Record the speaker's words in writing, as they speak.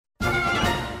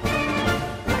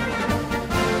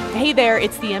Hey there,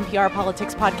 it's the NPR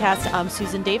Politics Podcast. I'm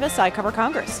Susan Davis. I cover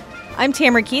Congress. I'm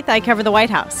Tamara Keith. I cover the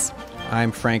White House.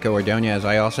 I'm Franco Ordonez.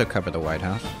 I also cover the White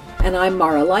House. And I'm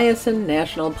Mara Liasson,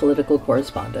 national political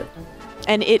correspondent.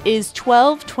 And it is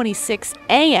 12:26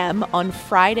 a.m. on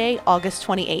Friday, August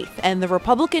 28th, and the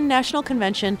Republican National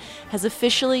Convention has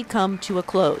officially come to a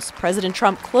close. President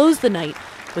Trump closed the night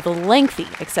with a lengthy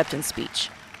acceptance speech.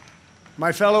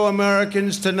 My fellow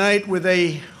Americans, tonight, with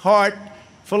a heart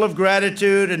full of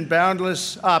gratitude and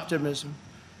boundless optimism,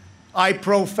 I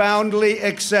profoundly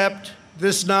accept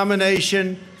this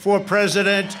nomination for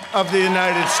President of the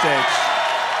United States.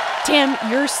 Tam,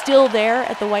 you're still there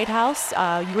at the White House.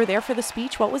 You were there for the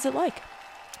speech. What was it like?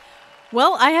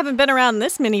 Well, I haven't been around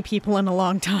this many people in a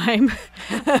long time.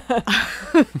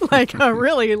 Like a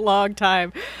really long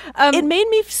time. It made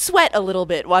me sweat a little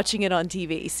bit watching it on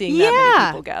TV, seeing that many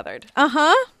people gathered.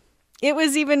 Uh-huh. It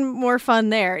was even more fun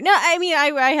there. No, I mean,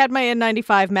 I had my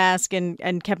N95 mask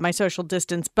and kept my social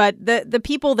distance, but the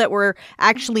people that were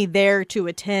actually there to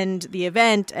attend the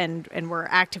event and were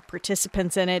active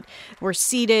participants in it were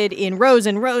seated in rows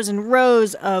and rows and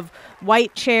rows of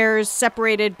white chairs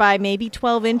separated by maybe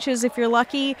 12 inches if you're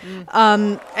lucky.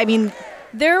 I mean,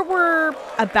 there were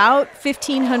about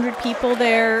 1,500 people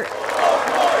there.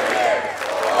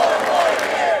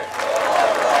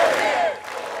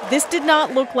 This did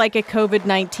not look like a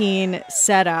COVID-19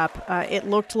 setup. It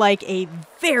looked like a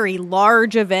very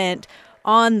large event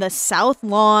on the south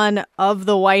lawn of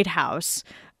the White House,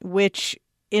 which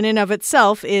in and of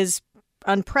itself is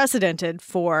unprecedented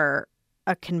for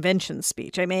a convention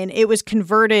speech. I mean, it was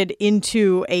converted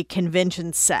into a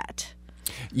convention set.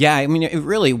 Yeah, I mean, it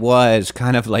really was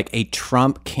kind of like a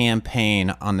Trump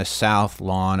campaign on the south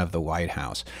lawn of the White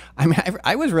House. I mean,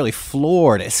 I was really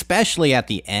floored, especially at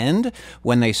the end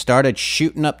when they started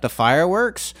shooting up the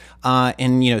fireworks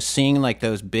and, you know, seeing like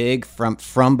those big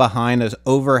from behind, those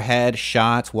overhead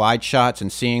shots, wide shots,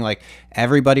 and seeing like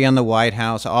everybody on the White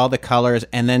House, all the colors,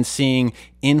 and then seeing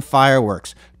in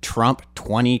fireworks Trump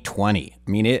 2020. I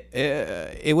mean,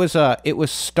 it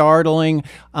was startling,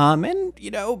 and you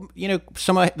know,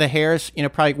 some of the hairs,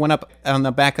 probably went up on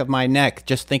the back of my neck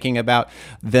just thinking about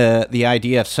the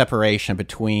idea of separation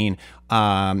between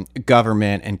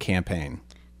government and campaign.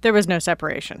 There was no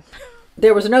separation.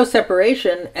 There was no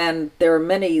separation, and there are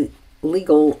many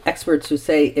legal experts who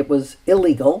say it was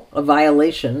illegal, a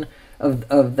violation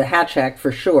of the Hatch Act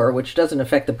for sure, which doesn't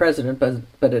affect the president,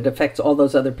 but it affects all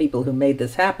those other people who made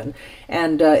this happen.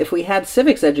 And if we had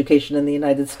civics education in the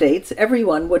United States,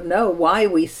 everyone would know why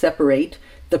we separate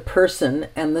the person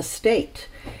and the state,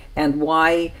 and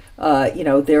why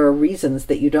there are reasons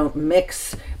that you don't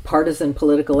mix partisan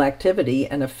political activity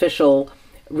and official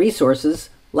resources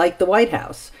like the White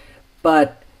House.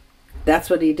 But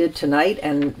that's what he did tonight,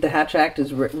 and the Hatch Act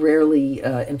is rarely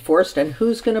enforced, and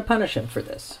who's going to punish him for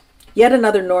this? Yet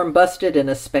another norm busted in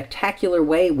a spectacular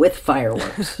way with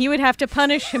fireworks. He would have to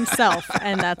punish himself,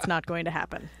 and that's not going to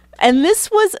happen. And this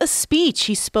was a speech.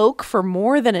 He spoke for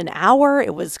more than an hour.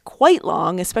 It was quite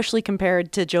long, especially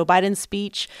compared to Joe Biden's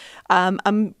speech.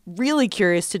 I'm really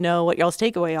curious to know what y'all's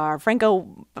takeaway are.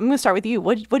 Franco, I'm going to start with you.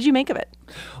 What did you make of it?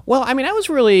 Well, I mean, I was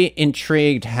really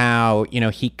intrigued how,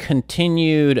 he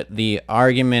continued the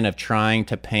argument of trying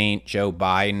to paint Joe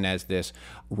Biden as this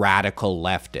radical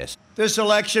leftist. This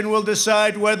election will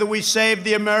decide whether we save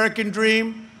the American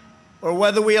dream or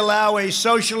whether we allow a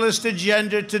socialist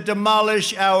agenda to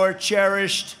demolish our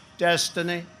cherished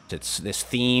destiny. It's this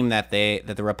theme that the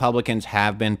Republicans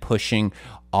have been pushing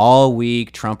all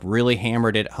week. Trump really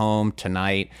hammered it home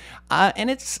tonight. And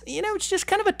it's just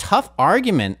kind of a tough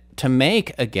argument to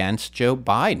make against Joe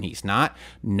Biden. He's not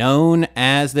known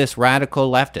as this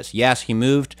radical leftist. Yes, he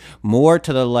moved more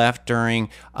to the left during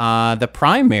the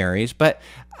primaries, but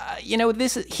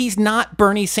he's not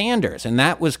Bernie Sanders. And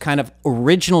that was kind of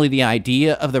originally the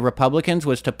idea of the Republicans,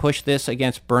 was to push this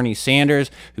against Bernie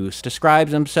Sanders, who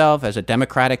describes himself as a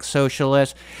democratic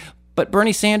socialist. But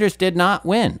Bernie Sanders did not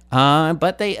win.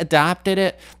 But they adopted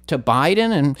it to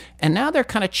Biden, and now they're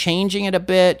kind of changing it a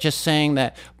bit, just saying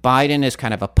that Biden is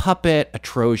kind of a puppet, a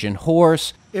Trojan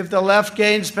horse. If the left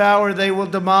gains power, they will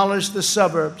demolish the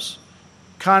suburbs,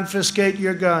 confiscate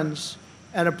your guns,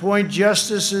 and appoint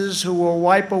justices who will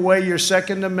wipe away your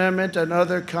Second Amendment and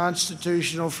other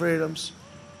constitutional freedoms.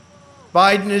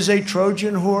 Biden is a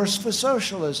Trojan horse for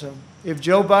socialism. If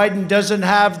Joe Biden doesn't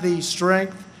have the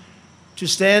strength to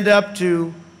stand up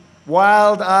to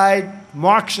wild-eyed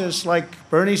Marxists like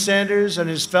Bernie Sanders and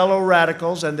his fellow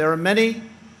radicals, and there are many,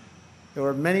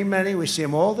 we see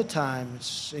them all the time,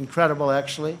 it's incredible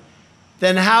actually,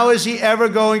 then how is he ever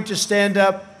going to stand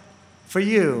up for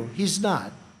you? He's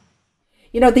not.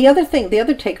 The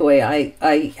other takeaway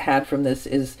I had from this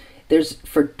is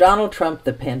for Donald Trump,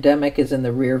 the pandemic is in the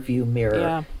rearview mirror.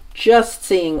 Yeah. Just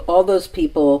seeing all those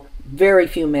people, very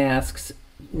few masks,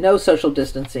 no social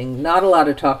distancing, not a lot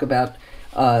of talk about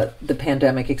the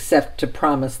pandemic, except to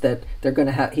promise that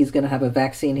he's going to have a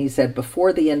vaccine, he said,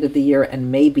 before the end of the year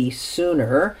and maybe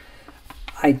sooner.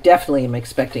 I definitely am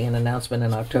expecting an announcement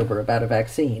in October about a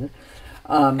vaccine.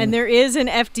 And there is an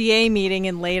FDA meeting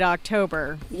in late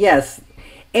October. Yes.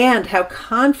 And how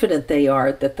confident they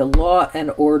are that the law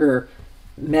and order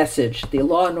message, the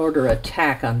law and order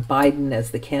attack on Biden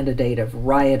as the candidate of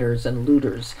rioters and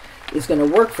looters is going to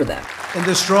work for them. In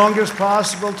the strongest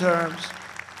possible terms,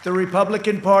 the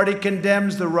Republican Party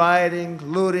condemns the rioting,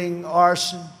 looting,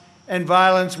 arson, and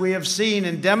violence we have seen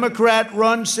in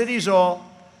Democrat-run cities all,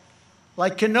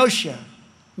 like Kenosha,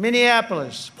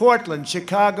 Minneapolis, Portland,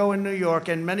 Chicago, and New York,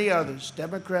 and many others,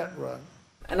 Democrat-run.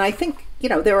 And I think,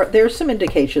 there's some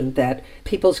indication that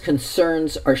people's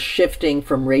concerns are shifting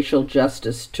from racial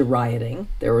justice to rioting.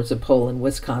 There was a poll in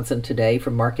Wisconsin today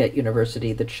from Marquette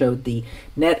University that showed the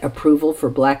net approval for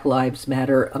Black Lives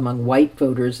Matter among white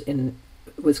voters in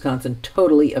Wisconsin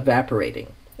totally evaporating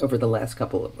over the last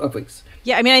couple of weeks.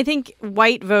 Yeah, I mean, I think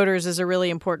white voters is a really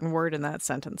important word in that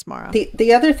sentence, Mara.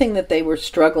 The other thing that they were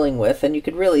struggling with, and you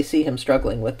could really see him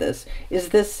struggling with this, is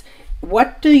this: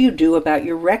 what do you do about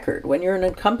your record when you're an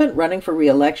incumbent running for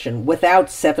re-election without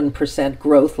 7%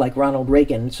 growth like Ronald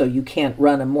Reagan, so you can't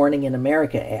run a Morning in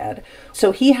America ad?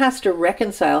 So he has to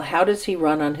reconcile, how does he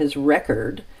run on his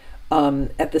record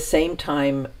at the same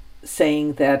time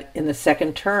saying that in the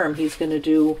second term he's going to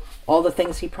do all the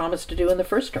things he promised to do in the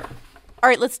first term. All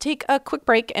right, let's take a quick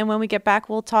break, and when we get back,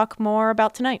 we'll talk more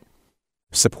about tonight.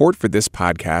 Support for this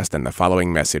podcast and the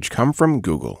following message come from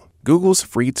Google. Google's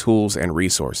free tools and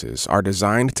resources are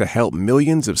designed to help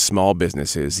millions of small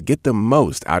businesses get the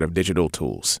most out of digital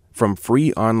tools. From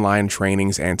free online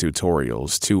trainings and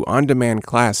tutorials to on-demand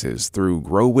classes through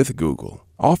Grow with Google.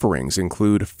 Offerings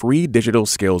include free digital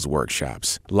skills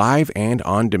workshops, live and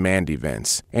on-demand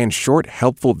events, and short,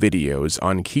 helpful videos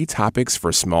on key topics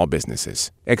for small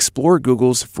businesses. Explore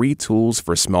Google's free tools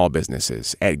for small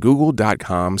businesses at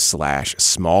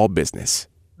google.com/smallbusiness.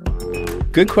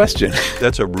 Good question.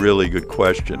 That's a really good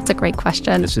question. It's a great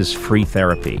question. This is free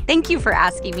therapy. Thank you for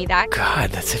asking me that.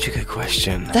 God, that's such a good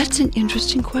question. That's an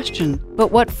interesting question.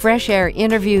 But what Fresh Air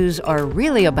interviews are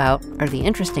really about are the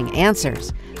interesting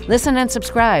answers. Listen and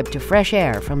subscribe to Fresh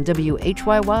Air from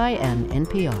WHYY and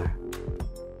NPR.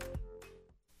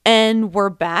 And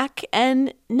we're back.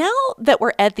 And now that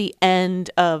we're at the end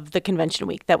of the convention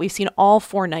week, that we've seen all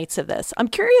 4 nights of this, I'm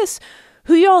curious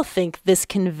who y'all think this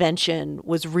convention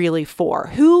was really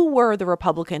for. Who were the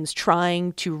Republicans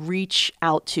trying to reach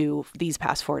out to these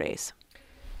past 4 days?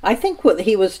 I think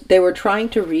they were trying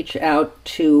to reach out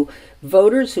to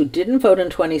voters who didn't vote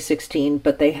in 2016,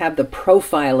 but they have the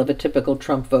profile of a typical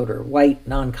Trump voter, white,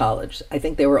 non-college. I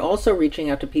think they were also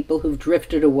reaching out to people who've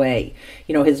drifted away.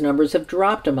 His numbers have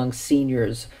dropped among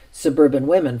seniors, suburban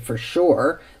women for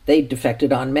sure. They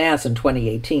defected en masse in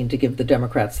 2018 to give the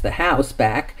Democrats the House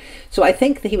back. So I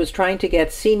think that he was trying to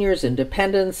get seniors,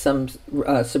 independents, some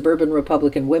suburban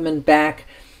Republican women back,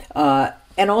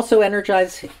 and also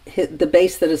energize the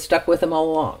base that has stuck with him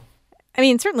all along. I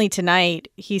mean, certainly tonight,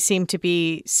 he seemed to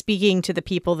be speaking to the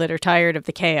people that are tired of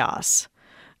the chaos,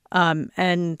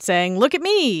 and saying, "Look at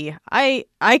me! I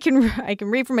can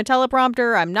read from a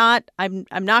teleprompter. I'm not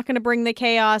going to bring the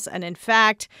chaos. And in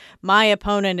fact, my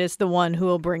opponent is the one who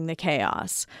will bring the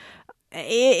chaos."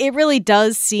 It really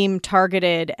does seem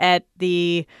targeted at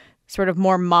the sort of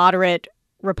more moderate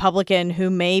Republican who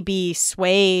may be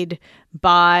swayed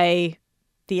by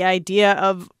the idea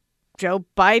of Joe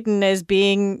Biden as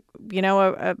being,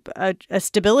 a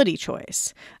stability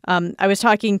choice. I was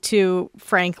talking to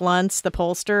Frank Luntz, the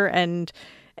pollster, and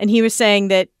he was saying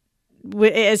that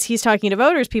as he's talking to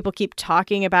voters, people keep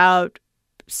talking about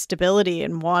stability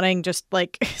and wanting just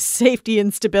like safety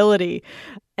and stability.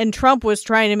 And Trump was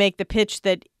trying to make the pitch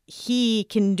that he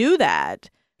can do that.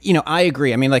 I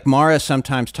agree. I mean, like Mara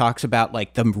sometimes talks about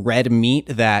like the red meat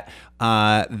that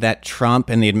Trump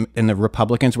and the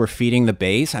Republicans were feeding the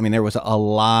base. I mean, there was a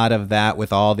lot of that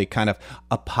with all the kind of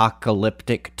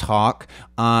apocalyptic talk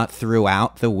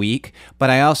throughout the week.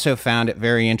 But I also found it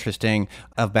very interesting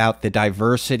about the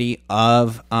diversity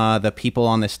of the people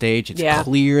on the stage. It's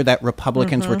clear that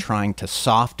Republicans were trying to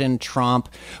soften Trump.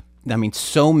 I mean,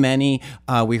 so many,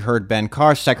 we heard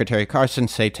Secretary Carson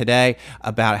say today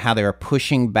about how they were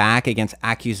pushing back against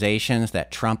accusations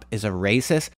that Trump is a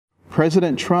racist.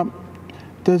 President Trump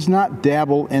does not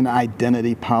dabble in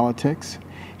identity politics.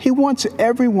 He wants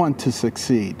everyone to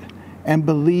succeed. and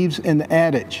believes in the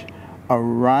adage, a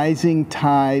rising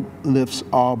tide lifts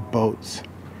all boats.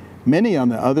 Many on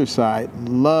the other side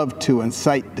love to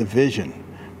incite division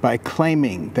by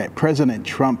claiming that President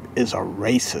Trump is a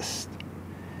racist.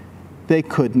 They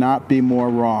could not be more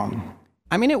wrong.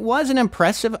 I mean, it was an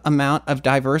impressive amount of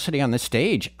diversity on the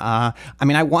stage. I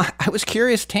was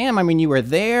curious, Tam, I mean, you were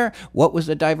there. What was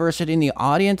the diversity in the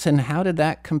audience, and how did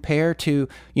that compare to,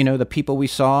 the people we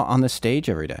saw on the stage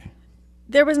every day?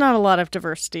 There was not a lot of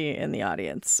diversity in the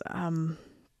audience.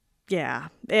 Yeah.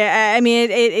 I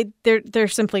mean, there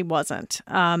simply wasn't.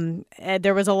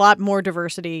 There was a lot more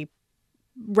diversity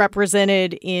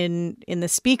represented in the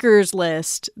speakers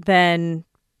list than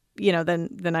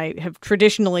I have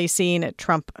traditionally seen at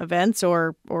Trump events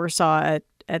or saw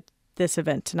at this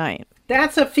event tonight.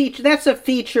 That's a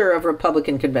feature of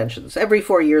Republican conventions. Every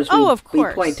 4 years, we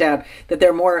point out that there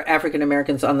are more African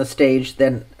Americans on the stage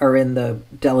than are in the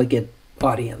delegate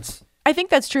audience. I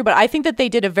think that's true, but I think that they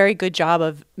did a very good job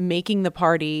of making the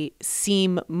party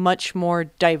seem much more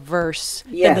diverse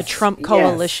than the Trump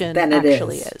coalition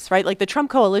actually is, right? Like the Trump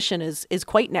coalition is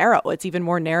quite narrow. It's even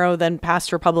more narrow than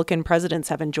past Republican presidents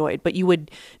have enjoyed. But you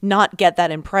would not get that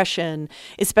impression,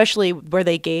 especially where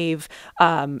they gave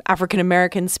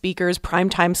African-American speakers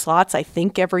primetime slots, I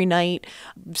think, every night.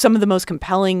 Some of the most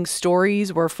compelling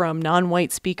stories were from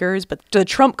non-white speakers, but the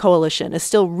Trump coalition is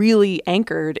still really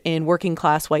anchored in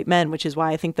working-class white men, which is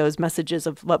why I think those messages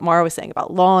of what Mara was saying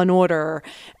about law and order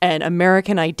and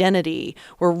American identity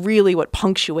were really what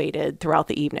punctuated throughout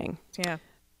the evening. Yeah.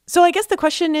 So I guess the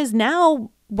question is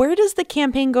now, where does the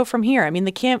campaign go from here? I mean,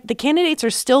 the candidates are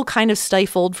still kind of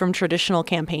stifled from traditional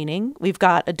campaigning. We've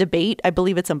got a debate. I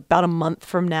believe it's about a month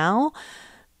from now.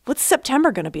 What's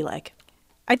September going to be like?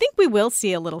 I think we will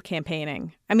see a little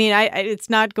campaigning. I mean, it's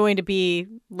not going to be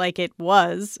like it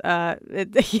was. I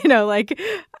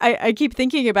keep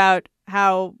thinking about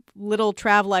how little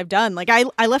travel I've done. Like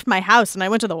I left my house and I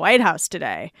went to the White House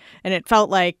today, and it felt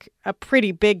like a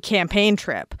pretty big campaign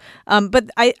trip. But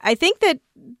I think that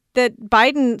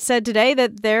Biden said today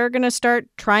that they're going to start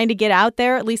trying to get out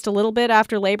there at least a little bit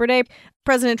after Labor Day.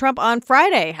 President Trump on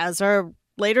Friday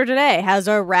later today has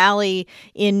a rally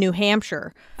in New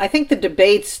Hampshire. I think the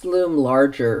debates loom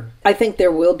larger. I think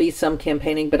there will be some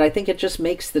campaigning, but I think it just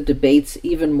makes the debates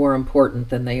even more important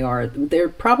than they are. They're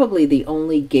probably the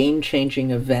only game-changing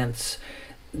events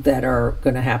that are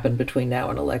going to happen between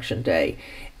now and Election Day.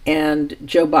 And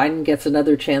Joe Biden gets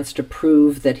another chance to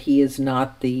prove that he is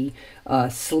not the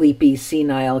sleepy,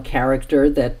 senile character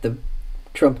that the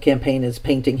Trump campaign is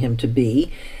painting him to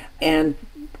be. And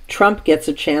Trump gets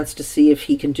a chance to see if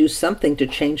he can do something to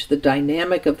change the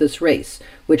dynamic of this race,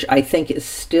 which I think is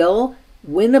still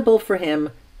winnable for him.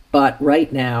 But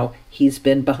right now, he's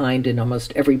been behind in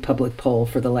almost every public poll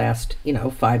for the last,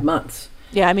 5 months.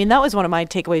 Yeah, I mean, that was one of my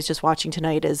takeaways just watching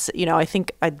tonight is, I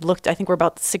think we're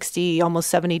about 60, almost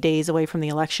 70 days away from the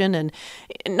election. And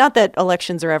not that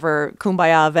elections are ever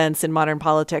kumbaya events in modern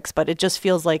politics, but it just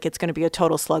feels like it's going to be a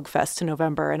total slugfest in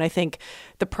November. And I think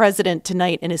the president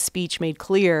tonight in his speech made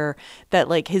clear that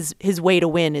like his way to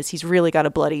win is he's really got to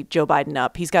bloody Joe Biden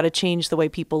up. He's got to change the way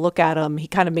people look at him. He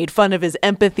kind of made fun of his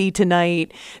empathy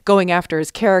tonight, going after his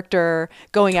character,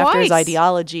 going after his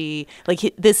ideology.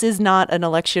 Like this is not an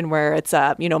election where it's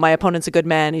my opponent's a good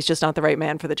man, he's just not the right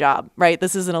man for the job, right?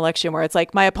 This is an election where it's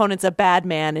like, my opponent's a bad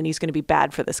man and he's going to be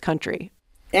bad for this country.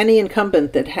 Any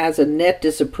incumbent that has a net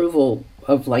disapproval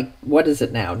of what is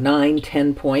it now,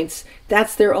 9-10 points,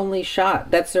 that's their only shot.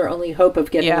 That's their only hope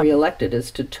of getting reelected, is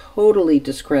to totally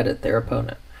discredit their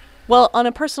opponent. Well, on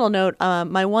a personal note,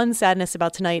 my one sadness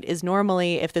about tonight is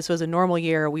normally if this was a normal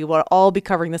year, we would all be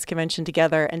covering this convention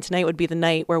together. And tonight would be the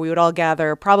night where we would all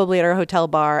gather probably at our hotel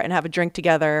bar and have a drink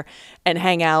together and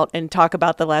hang out and talk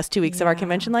about the last 2 weeks of our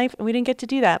convention life. And we didn't get to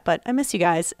do that. But I miss you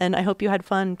guys. And I hope you had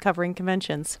fun covering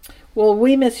conventions. Well,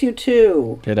 we miss you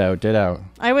too. Ditto.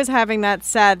 I was having that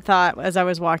sad thought as I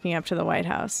was walking up to the White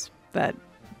House that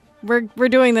we're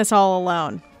doing this all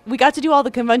alone. We got to do all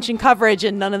the convention coverage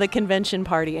and none of the convention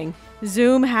partying.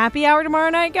 Zoom happy hour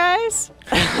tomorrow night, guys?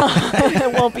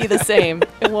 It won't be the same.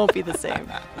 It won't be the same.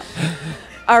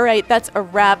 All right, that's a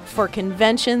wrap for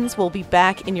conventions. We'll be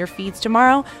back in your feeds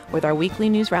tomorrow with our weekly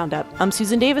news roundup. I'm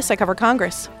Susan Davis. I cover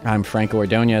Congress. I'm Franco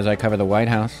Ordonez. I cover the White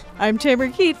House. I'm Tamara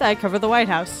Keith. I cover the White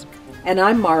House. And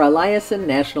I'm Mara Eliason,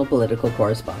 national political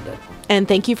correspondent. And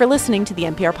thank you for listening to the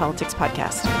NPR Politics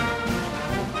Podcast.